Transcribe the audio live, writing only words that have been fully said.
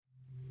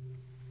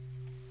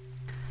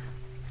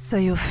So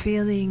you're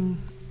feeling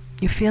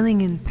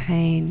in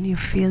pain, you're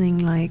feeling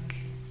like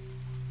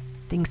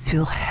things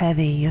feel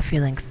heavy, you're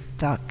feeling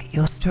stuck,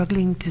 you're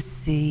struggling to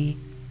see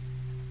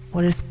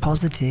what is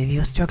positive,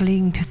 you're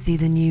struggling to see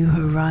the new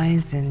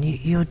horizon,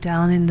 you're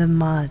down in the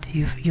mud,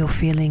 you're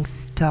feeling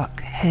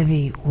stuck,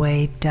 heavy,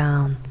 weighed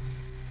down.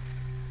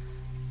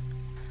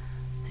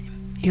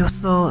 Your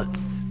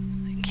thoughts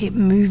keep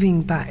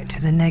moving back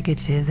to the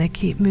negative, they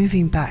keep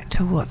moving back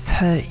to what's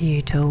hurt you,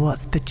 to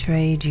what's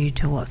betrayed you,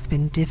 to what's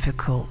been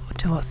difficult,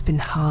 to what's been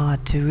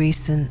hard, to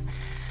recent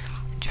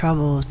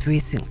troubles,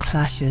 recent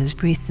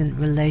clashes, recent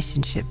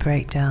relationship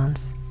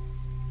breakdowns.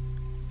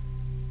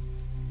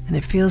 And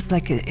it feels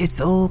like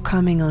it's all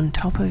coming on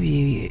top of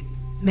you.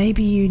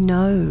 Maybe you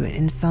know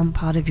in some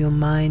part of your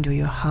mind or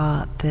your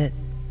heart that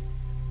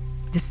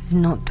this is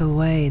not the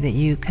way, that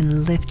you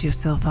can lift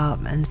yourself up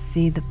and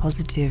see the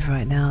positive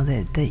right now,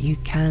 that you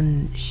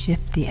can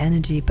shift the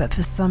energy, but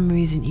for some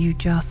reason you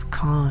just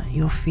can't.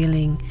 You're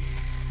feeling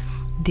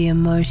the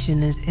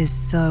emotion is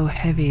so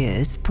heavy,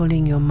 it's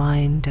pulling your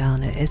mind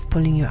down, it's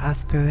pulling your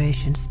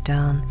aspirations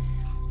down,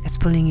 it's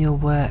pulling your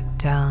work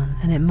down,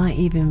 and it might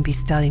even be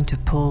starting to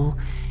pull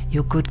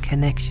your good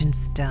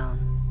connections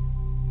down.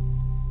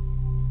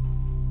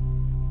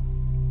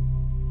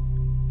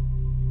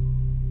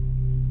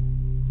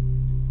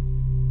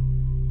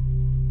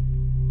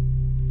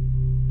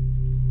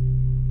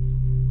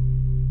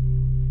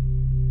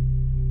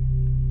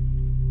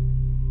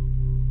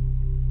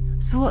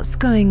 So what's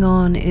going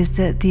on is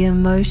that the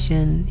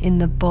emotion in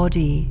the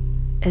body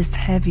is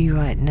heavy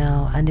right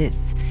now, and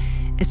it's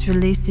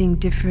releasing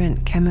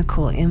different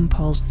chemical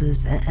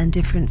impulses and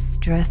different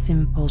stress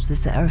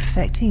impulses that are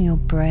affecting your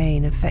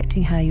brain,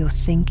 affecting how you're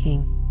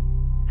thinking,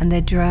 and they're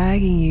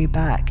dragging you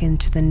back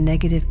into the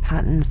negative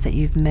patterns that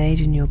you've made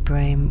in your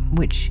brain,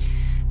 which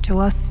to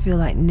us feel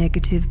like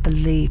negative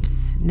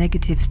beliefs,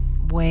 negative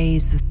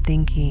ways of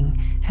thinking,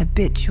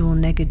 habitual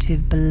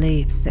negative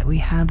beliefs that we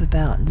have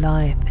about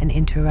life and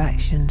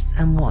interactions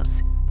and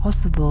what's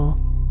possible.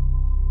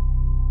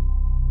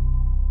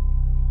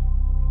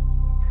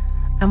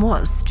 And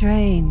what's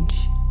strange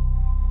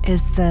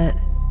is that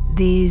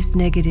these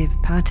negative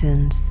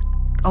patterns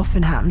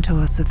often happen to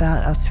us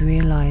without us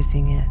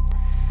realizing it.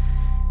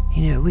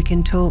 You know, we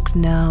can talk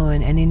now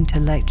and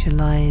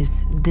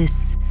intellectualize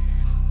this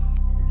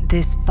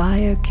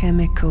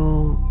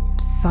biochemical,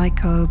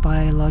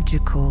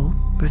 psychobiological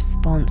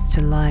response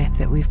to life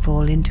that we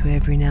fall into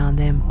every now and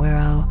then, where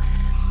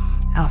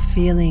our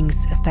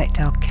feelings affect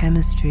our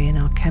chemistry, and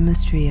our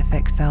chemistry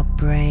affects our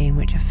brain,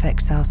 which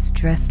affects our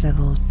stress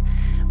levels,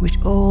 which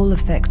all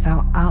affects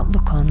our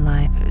outlook on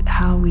life,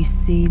 how we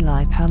see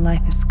life, how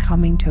life is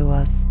coming to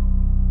us.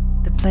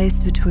 The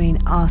place between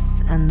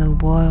us and the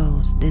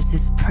world, there's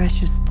this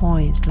precious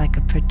point, like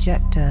a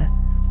projector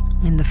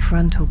in the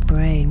frontal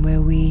brain,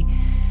 where we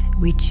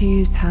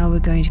choose how we're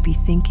going to be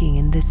thinking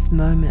in this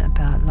moment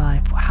about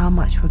life, how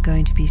much we're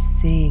going to be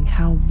seeing,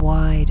 how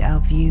wide our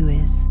view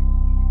is.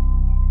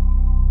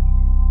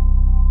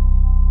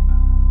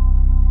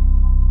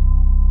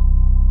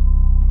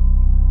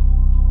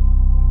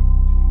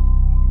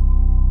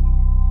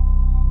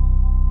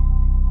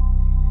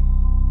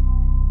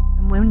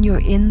 And when you're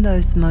in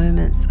those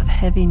moments of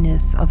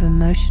heaviness, of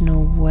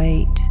emotional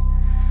weight,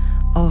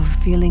 of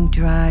feeling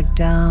dragged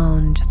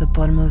down to the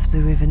bottom of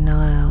the River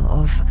Nile,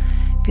 of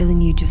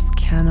feeling you just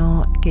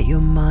cannot get your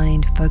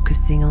mind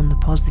focusing on the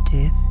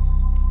positive,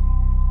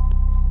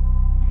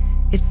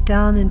 it's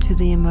down into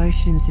the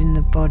emotions in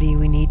the body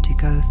we need to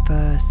go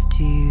first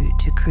to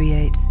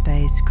create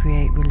space,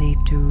 create relief,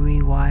 to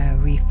rewire,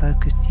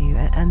 refocus you.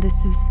 And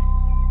this is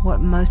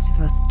what most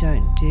of us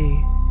don't do.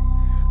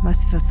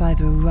 Most of us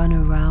either run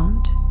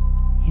around,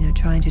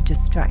 trying to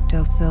distract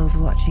ourselves,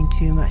 watching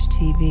too much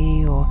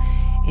TV or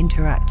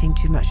interacting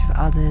too much with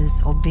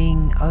others, or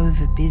being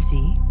over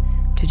busy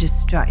to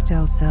distract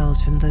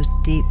ourselves from those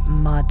deep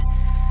mud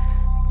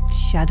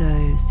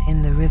shadows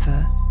in the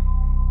river.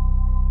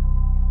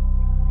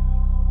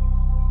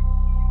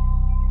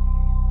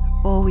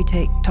 Or we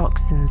take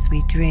toxins,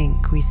 we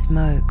drink, we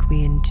smoke,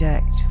 we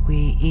inject,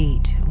 we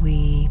eat,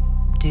 we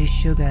do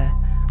sugar.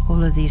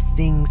 All of these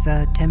things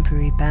are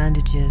temporary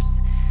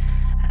bandages,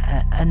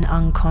 an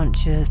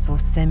unconscious or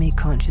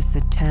semi-conscious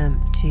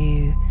attempt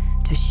to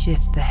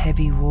shift the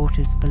heavy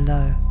waters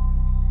below.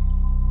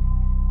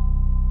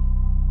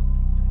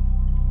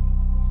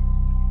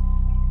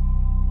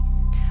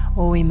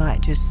 Or we might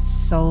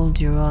just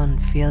soldier on,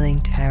 feeling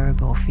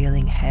terrible,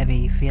 feeling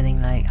heavy,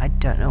 feeling like, I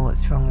don't know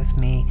what's wrong with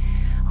me.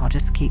 I'll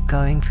just keep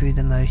going through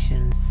the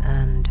motions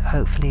and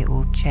hopefully it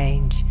will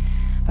change.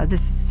 But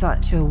this is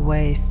such a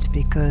waste,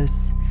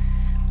 because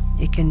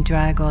it can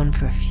drag on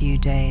for a few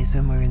days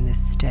when we're in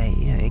this state.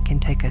 It can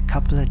take a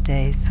couple of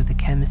days for the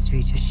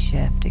chemistry to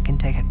shift. It can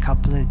take a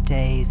couple of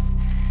days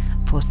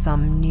for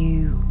some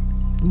new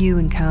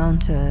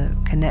encounter,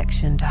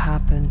 connection to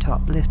happen, to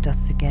uplift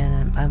us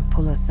again and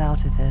pull us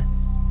out of it.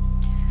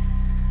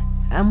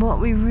 And what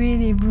we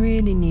really,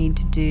 really need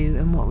to do,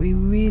 and what we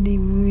really,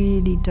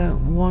 really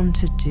don't want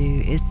to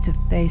do, is to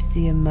face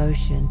the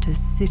emotion, to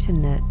sit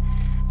in it,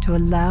 to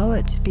allow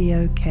it to be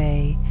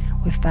okay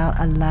without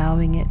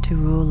allowing it to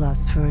rule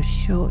us for a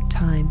short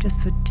time,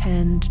 just for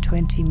 10 to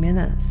 20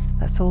 minutes.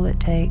 That's all it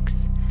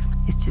takes,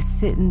 is to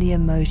sit in the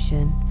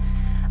emotion,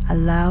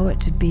 allow it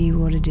to be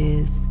what it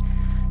is,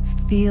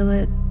 feel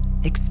it,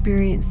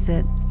 experience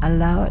it,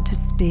 allow it to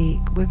speak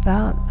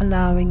without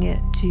allowing it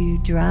to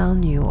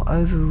drown you or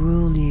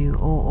overrule you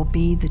or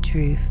be the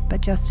truth,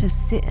 but just to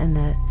sit in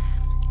it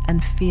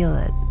and feel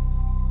it.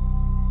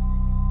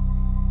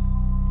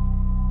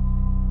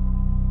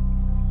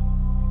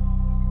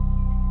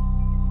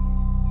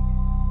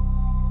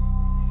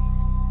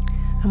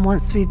 And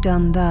once we've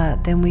done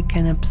that, then we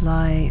can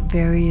apply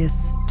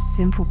various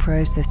simple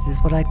processes,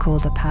 what I call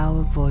the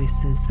power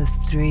voices, the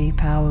 3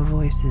 power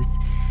voices,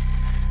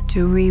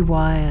 to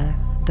rewire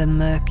the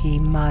murky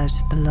mud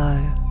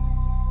below.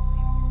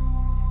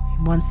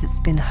 Once it's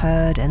been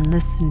heard and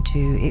listened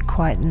to, it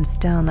quietens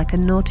down like a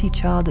naughty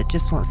child that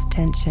just wants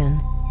attention.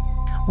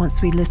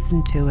 Once we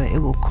listen to it, it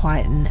will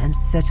quieten and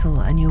settle,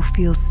 and you'll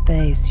feel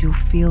space, you'll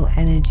feel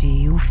energy,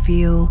 you'll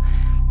feel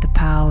the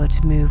power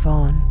to move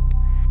on.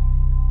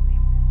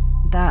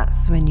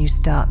 That's when you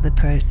start the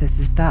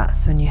processes.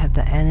 That's when you have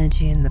the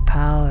energy and the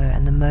power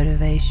and the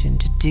motivation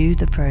to do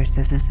the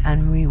processes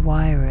and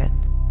rewire it.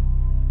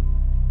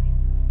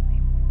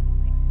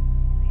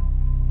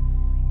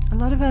 A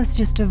lot of us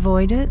just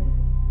avoid it.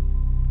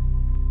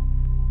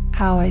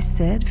 How I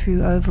said,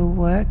 through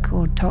overwork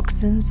or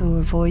toxins or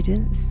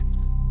avoidance.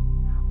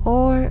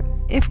 Or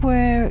if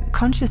we're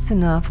conscious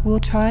enough, we'll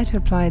try to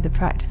apply the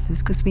practices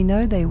because we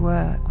know they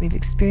work. We've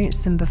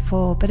experienced them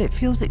before, but it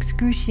feels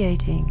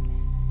excruciating.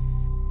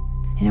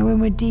 You know, when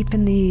we're deep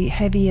in the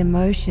heavy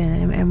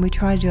emotion and we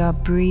try to do our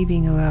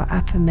breathing or our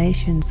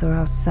affirmations or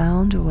our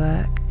sound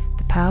work,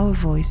 the power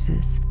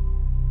voices,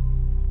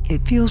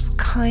 it feels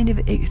kind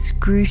of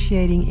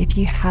excruciating if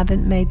you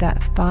haven't made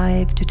that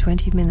 5 to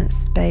 20 minute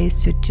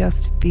space to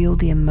just feel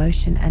the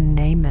emotion and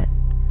name it.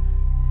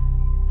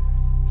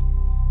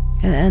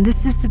 And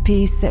this is the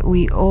piece that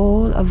we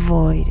all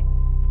avoid,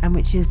 and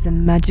which is the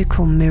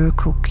magical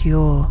miracle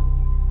cure.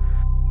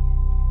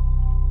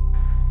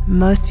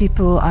 Most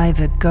people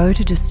either go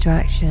to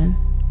distraction,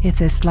 if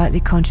they're slightly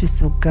conscious,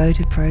 they'll go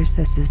to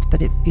processes,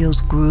 but it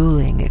feels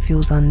grueling, it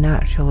feels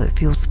unnatural, it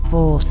feels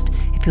forced,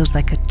 it feels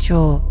like a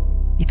chore,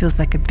 it feels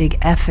like a big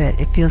effort,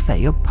 it feels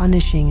like you're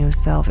punishing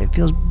yourself, it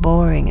feels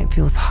boring, it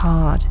feels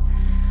hard.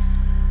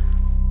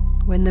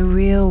 When the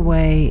real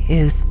way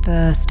is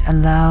first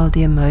allow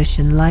the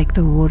emotion, like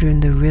the water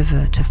in the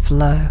river, to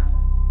flow.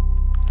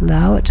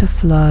 Allow it to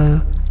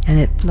flow, and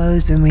it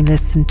flows when we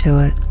listen to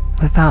it,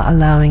 without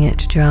allowing it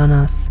to drown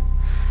us.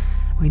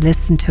 We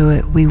listen to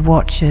it, we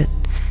watch it,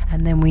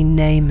 and then we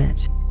name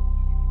it.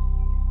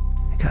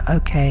 We go,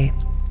 okay,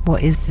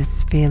 what is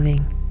this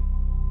feeling?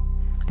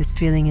 This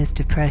feeling is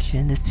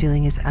depression, this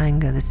feeling is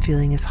anger, this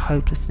feeling is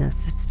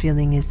hopelessness, this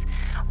feeling is,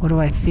 what do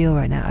I feel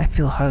right now? I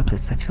feel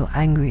hopeless, I feel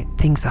angry,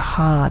 things are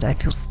hard, I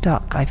feel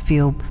stuck, I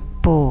feel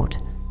bored.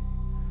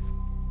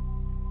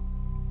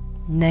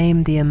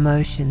 Name the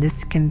emotion.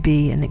 This can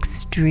be an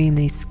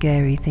extremely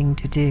scary thing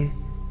to do.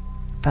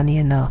 Funny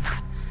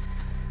enough,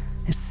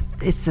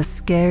 it's a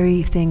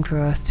scary thing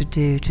for us to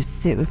do, to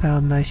sit with our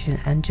emotion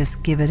and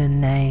just give it a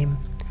name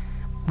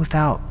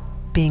without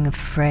being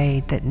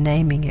afraid that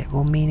naming it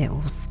will mean it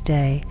will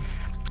stay.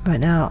 Right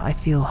now I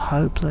feel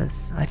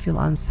hopeless, I feel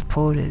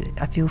unsupported,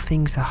 I feel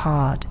things are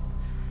hard.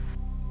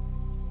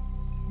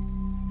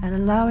 And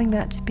allowing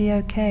that to be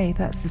okay,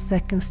 that's the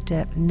second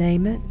step.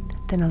 Name it,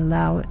 then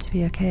allow it to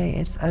be okay.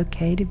 It's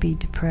okay to be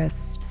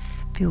depressed,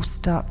 feel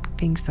stuck,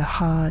 things are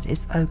hard,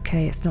 it's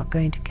okay, it's not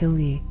going to kill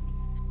you.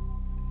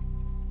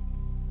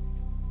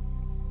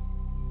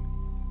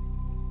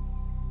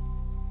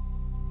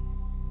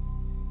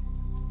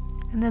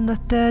 And then the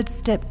third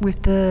step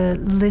with the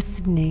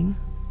listening,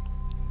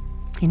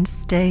 in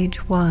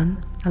stage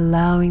 1,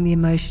 allowing the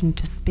emotion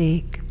to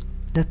speak.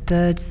 The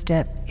third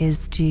step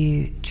is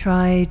to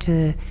try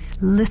to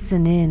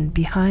listen in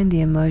behind the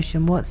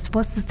emotion. What's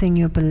the thing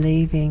you're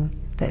believing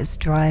that is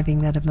driving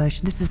that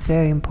emotion? This is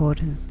very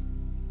important.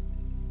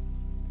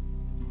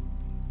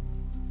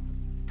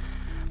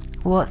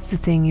 What's the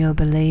thing you're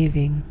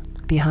believing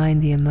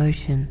behind the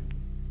emotion?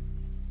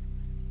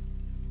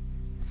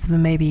 So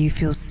maybe you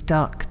feel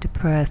stuck,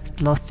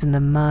 depressed, lost in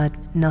the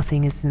mud,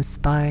 nothing is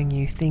inspiring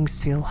you, things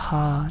feel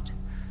hard.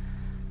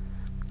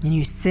 And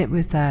you sit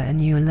with that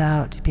and you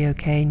allow it to be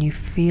okay, and you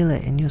feel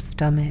it in your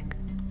stomach.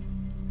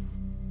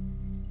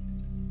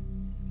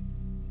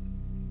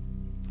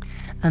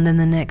 And then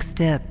the next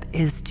step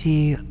is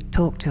to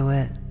talk to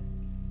it,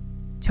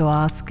 to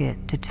ask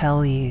it to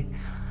tell you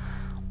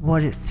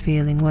what it's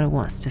feeling, what it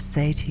wants to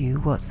say to you,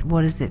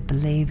 what is it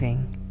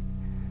believing.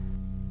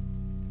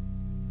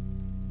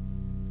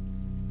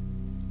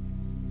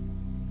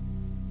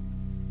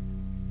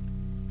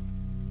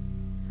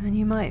 And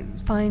you might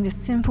find a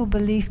simple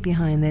belief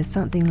behind this,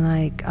 something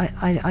like,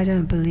 I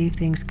don't believe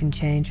things can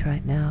change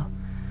right now,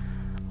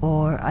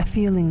 or I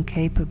feel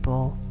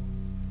incapable,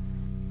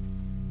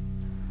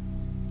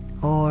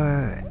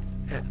 or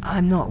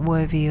I'm not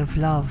worthy of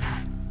love.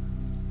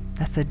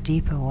 That's a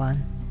deeper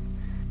one.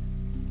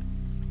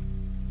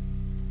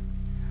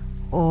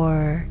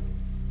 Or,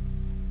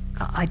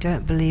 I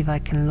don't believe I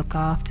can look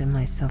after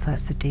myself.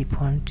 That's a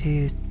deep one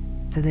too.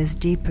 So there's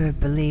deeper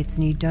beliefs,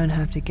 and you don't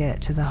have to get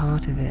to the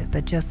heart of it,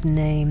 but just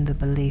name the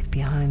belief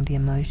behind the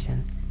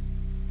emotion.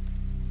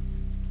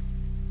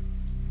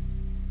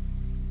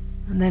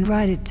 And then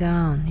write it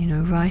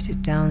down, write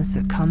it down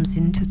so it comes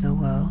into the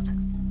world.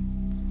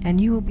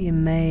 And you will be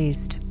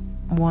amazed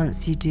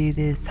once you do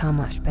this how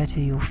much better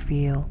you'll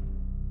feel.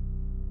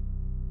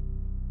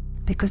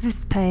 Because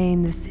this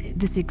pain,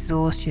 this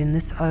exhaustion,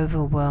 this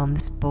overwhelm,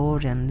 this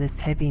boredom, this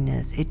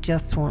heaviness, it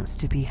just wants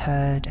to be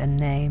heard and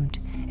named.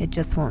 It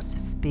just wants to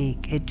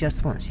speak. It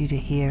just wants you to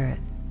hear it.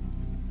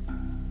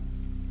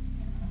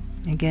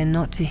 Again,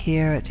 not to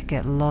hear it, to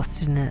get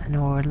lost in it,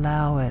 or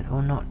allow it,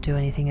 or not do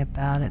anything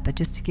about it, but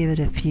just to give it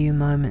a few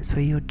moments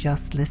where you're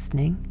just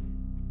listening.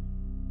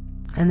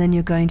 And then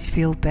you're going to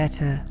feel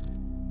better.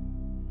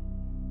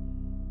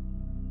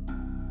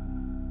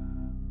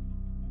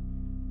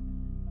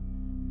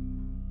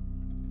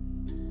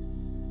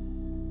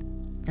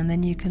 And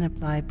then you can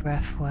apply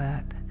breath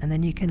work, and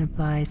then you can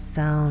apply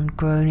sound,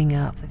 groaning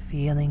out the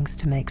feelings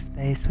to make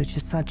space, which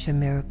is such a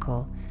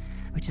miracle,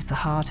 which is the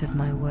heart of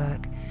my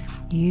work.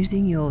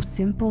 Using your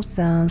simple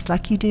sounds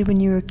like you did when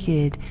you were a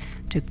kid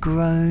to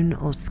groan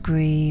or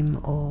scream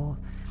or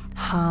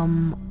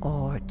hum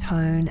or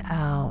tone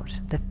out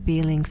the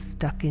feelings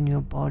stuck in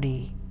your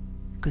body,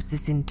 because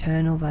this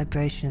internal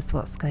vibration is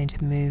what's going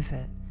to move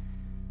it.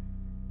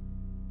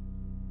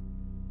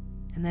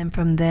 And then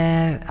from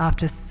there,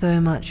 after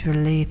so much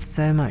relief,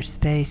 so much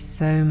space,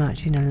 so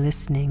much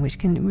listening, which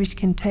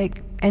can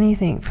take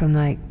anything from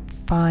like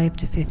 5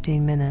 to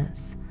 15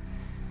 minutes,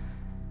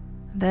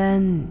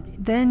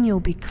 then you'll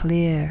be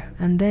clear,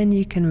 and then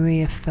you can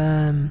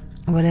reaffirm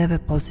whatever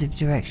positive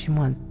direction you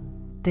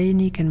want. Then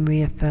you can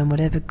reaffirm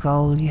whatever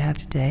goal you have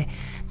today.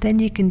 Then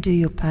you can do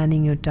your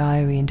planning, your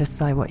diary, and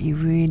decide what you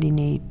really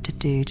need to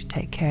do to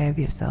take care of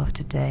yourself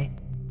today.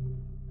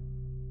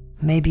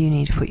 Maybe you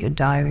need to put your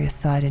diary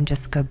aside and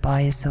just go buy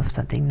yourself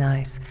something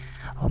nice.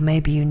 Or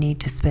maybe you need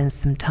to spend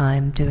some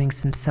time doing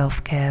some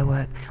self-care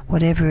work.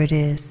 Whatever it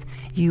is,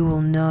 you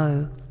will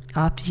know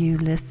after you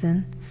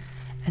listen,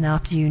 and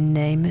after you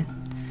name it,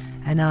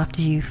 and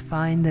after you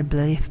find the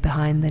belief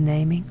behind the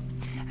naming,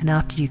 and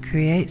after you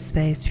create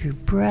space through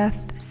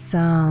breath,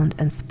 sound,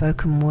 and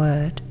spoken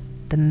word,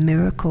 the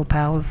miracle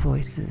power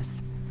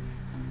voices.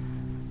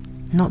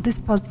 Not this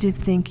positive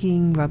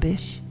thinking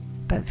rubbish,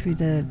 but through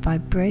the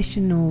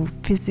vibrational,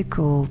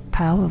 physical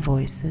power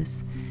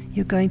voices,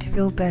 you're going to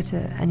feel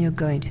better, and you're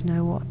going to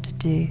know what to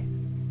do.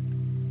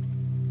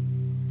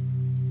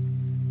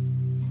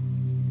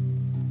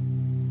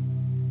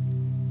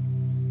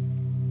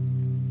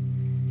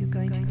 You're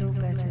going to feel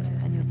better,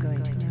 and you're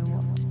going to know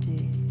what to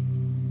do.